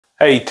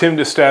Hey, Tim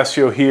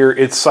DeStasio here.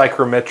 It's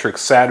Psychrometric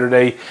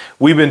Saturday.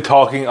 We've been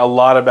talking a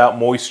lot about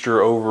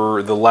moisture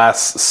over the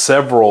last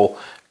several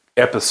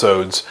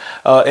episodes,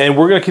 and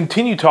we're going to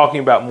continue talking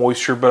about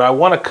moisture, but I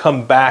want to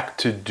come back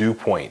to dew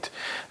point.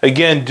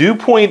 Again, dew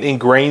point and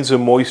grains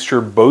of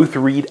moisture both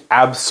read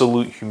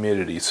absolute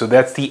humidity. So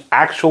that's the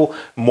actual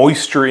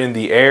moisture in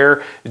the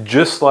air,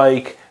 just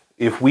like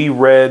if we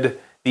read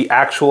the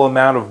actual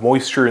amount of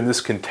moisture in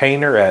this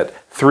container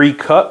at 3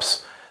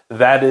 cups,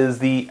 that is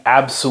the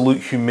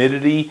absolute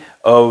humidity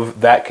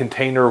of that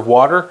container of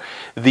water.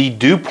 The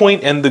dew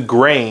point and the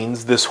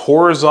grains, this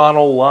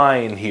horizontal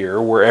line here,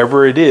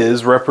 wherever it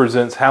is,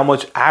 represents how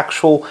much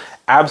actual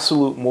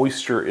absolute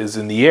moisture is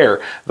in the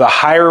air. The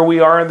higher we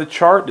are in the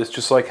chart, it's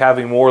just like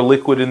having more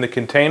liquid in the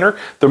container,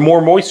 the more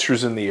moisture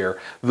is in the air.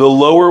 The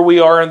lower we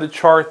are in the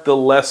chart, the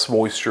less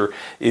moisture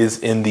is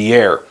in the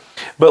air.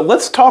 But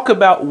let's talk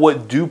about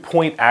what dew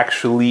point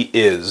actually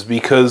is,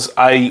 because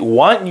I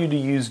want you to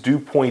use dew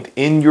point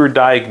in your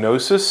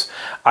diagnosis.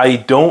 I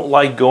don't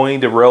like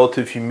going to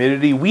relative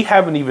humidity. We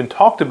haven't even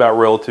talked about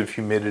relative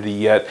humidity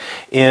yet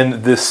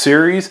in this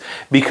series,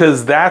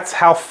 because that's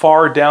how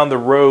far down the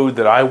road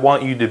that I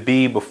want you to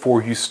be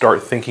before you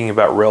start thinking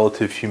about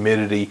relative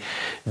humidity.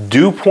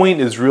 Dew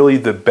point is really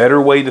the better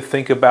way to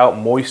think about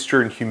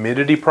moisture and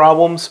humidity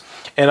problems.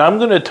 And I'm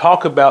going to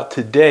talk about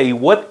today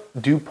what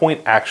dew point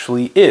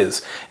actually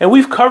is. And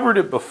we've covered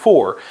it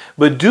before,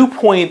 but dew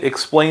point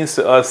explains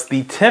to us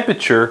the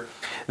temperature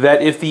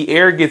that if the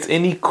air gets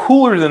any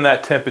cooler than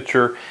that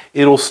temperature,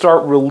 it'll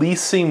start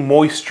releasing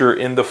moisture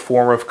in the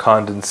form of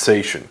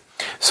condensation.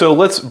 So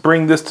let's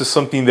bring this to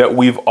something that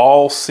we've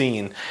all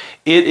seen.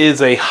 It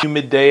is a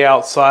humid day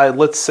outside.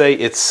 Let's say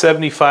it's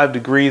 75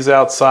 degrees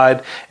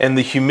outside and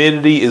the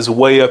humidity is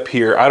way up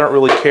here. I don't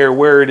really care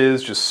where it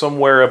is, just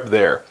somewhere up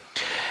there.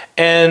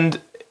 And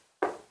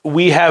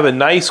we have a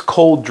nice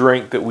cold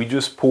drink that we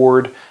just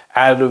poured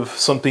out of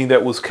something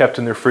that was kept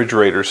in the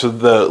refrigerator. So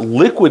the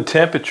liquid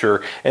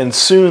temperature, and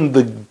soon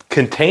the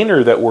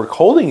container that we're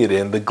holding it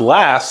in, the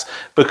glass,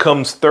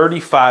 becomes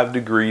 35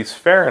 degrees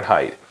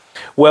Fahrenheit.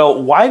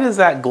 Well, why does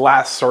that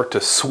glass start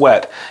to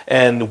sweat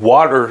and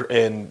water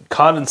and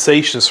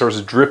condensation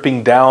starts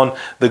dripping down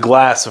the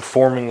glass and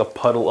forming a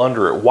puddle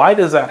under it? Why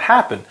does that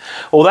happen?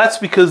 Well, that's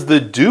because the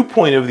dew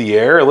point of the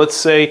air, let's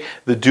say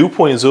the dew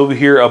point is over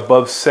here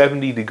above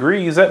 70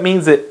 degrees. That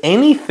means that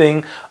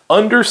anything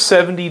under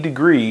 70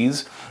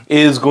 degrees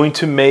is going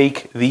to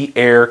make the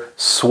air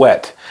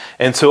sweat.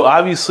 And so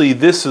obviously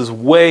this is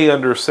way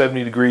under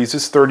 70 degrees,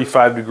 it's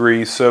 35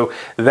 degrees. So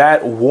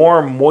that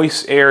warm,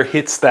 moist air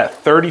hits that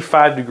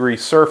 35 degree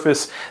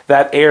surface.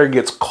 That air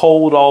gets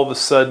cold all of a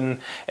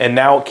sudden, and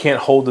now it can't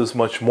hold as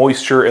much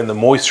moisture, and the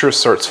moisture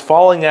starts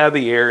falling out of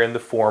the air in the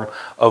form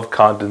of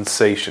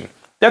condensation.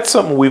 That's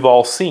something we've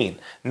all seen.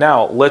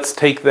 Now let's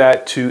take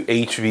that to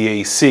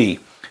HVAC.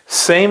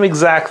 Same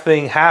exact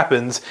thing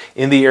happens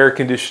in the air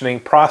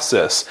conditioning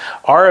process.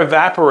 Our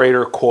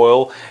evaporator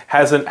coil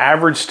has an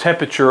average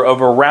temperature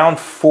of around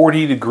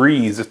 40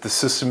 degrees if the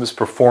system is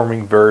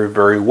performing very,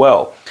 very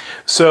well.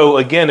 So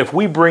again, if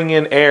we bring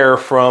in air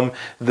from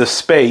the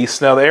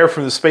space, now the air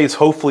from the space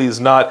hopefully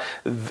is not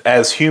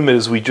as humid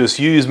as we just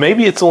used.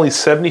 Maybe it's only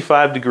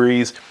 75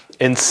 degrees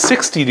and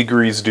 60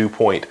 degrees dew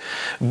point.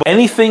 But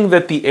anything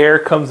that the air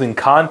comes in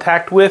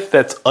contact with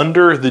that's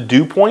under the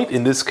dew point,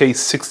 in this case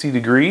 60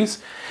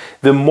 degrees,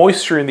 the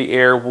moisture in the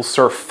air will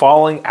start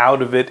falling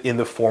out of it in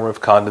the form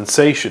of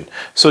condensation.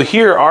 So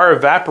here, our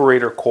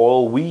evaporator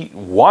coil, we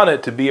want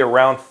it to be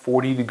around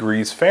 40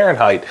 degrees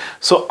Fahrenheit.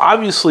 So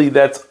obviously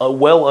that's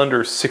well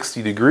under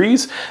 60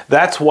 degrees.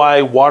 That's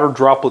why water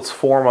droplets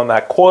form on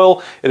that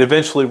coil. It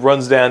eventually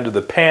runs down to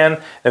the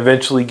pan,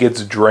 eventually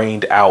gets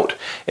drained out.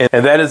 And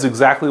that is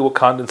exactly what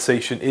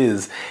condensation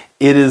is.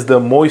 It is the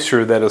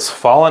moisture that has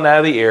fallen out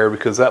of the air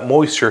because that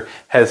moisture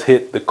has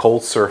hit the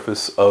cold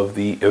surface of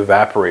the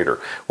evaporator.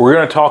 We're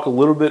going to talk a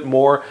little bit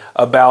more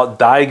about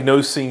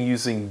diagnosing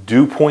using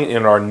dew point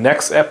in our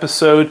next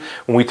episode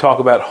when we talk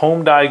about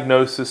home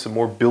diagnosis and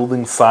more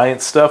building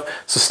science stuff.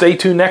 So stay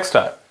tuned next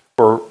time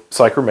for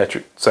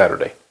Psychrometric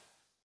Saturday.